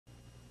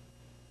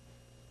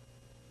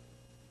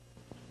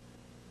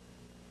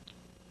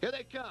Here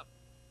they come.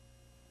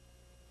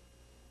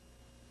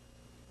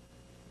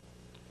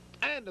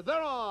 And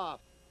they're off.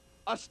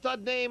 A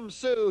stud named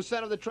Sue,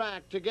 center of the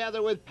track,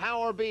 together with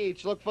Power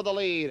Beach, look for the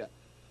lead.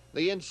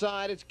 The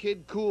inside, it's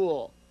Kid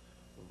Cool.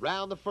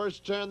 Round the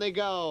first turn they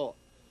go.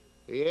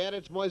 And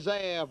it's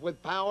Moiseev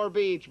with Power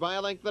Beach by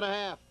a length and a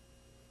half.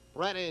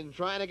 Brennan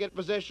trying to get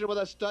position with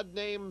a stud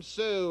named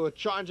Sue,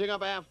 charging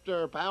up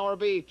after Power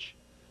Beach.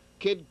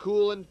 Kid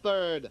Cool in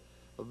third.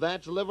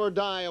 That's Live or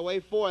Die away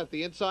fourth.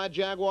 The inside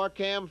Jaguar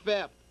Cam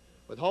fifth.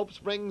 With Hope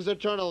Springs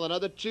Eternal,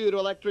 another 2 to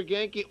Electric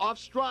Yankee. Off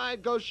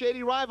stride goes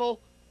Shady Rival.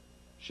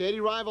 Shady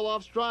Rival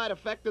off stride.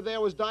 Effective there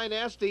was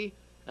Dynasty.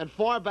 And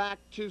far back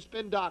to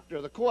Spin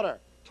Doctor. The quarter,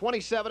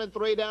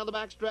 27-3 down the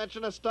backstretch,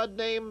 and a stud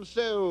named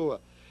Sue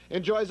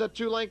enjoys a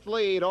 2-length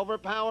lead over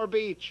Power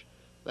Beach.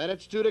 Then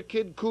it's 2 to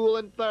Kid Cool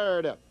in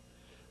third.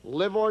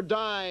 Live or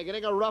Die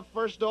getting a rough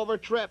first over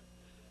trip.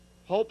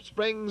 Hope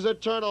Springs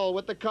Eternal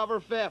with the cover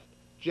fifth.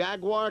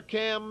 Jaguar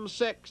Cam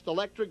sixth.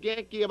 Electric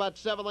Yankee about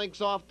 7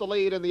 lengths off the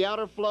lead, and the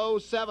outer flow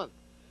seventh.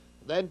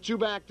 Then 2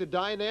 back to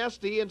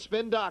Dynasty and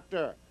Spin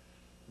Doctor.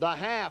 The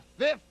half,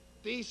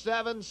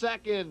 57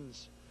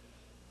 seconds.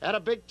 And a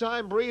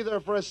big-time breather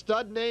for a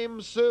stud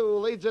named Sue.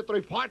 Leads it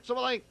 3/4 of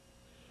a length.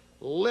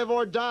 Live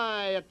or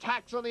Die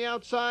attacks on the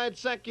outside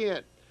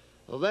second.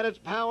 Then it's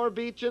Power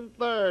Beach in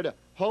third.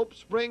 Hope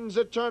Springs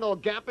Eternal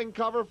gapping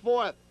cover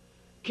fourth.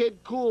 Kid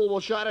Cool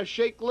will try to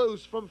shake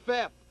loose from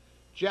fifth.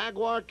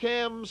 Jaguar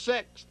Cam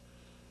sixth.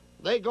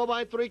 They go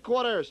by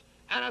 3/4.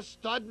 And a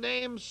stud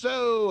named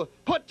Sue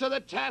put to the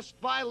test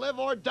by Live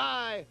or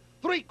Die.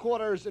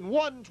 3/4 and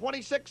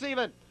 1:26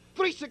 even.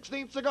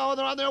 3/16 to go, and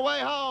they're on their way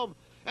home.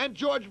 And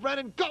George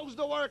Brennan goes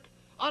to work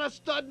on a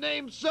stud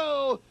named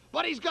Sue,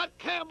 but he's got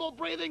Campbell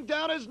breathing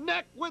down his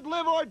neck with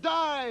Live or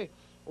Die.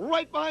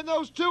 Right behind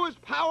those two is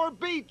Power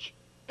Beach.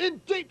 In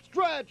deep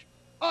stretch,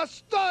 a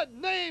stud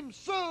named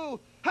Sue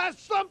has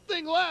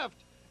something left,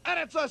 and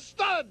it's a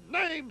stud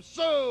named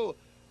Sue.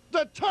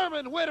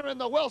 Determined winner in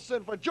the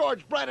Wilson for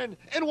George Brennan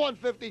in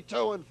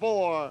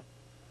 152-4.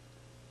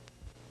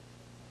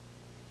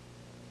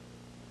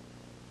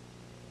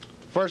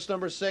 First,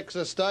 number 6,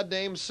 a stud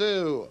named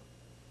Sue.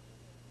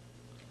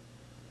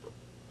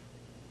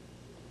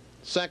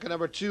 Second,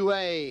 number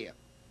 2A,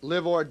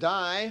 Live or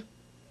Die.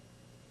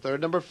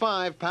 Third, number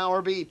 5,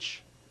 Power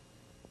Beach.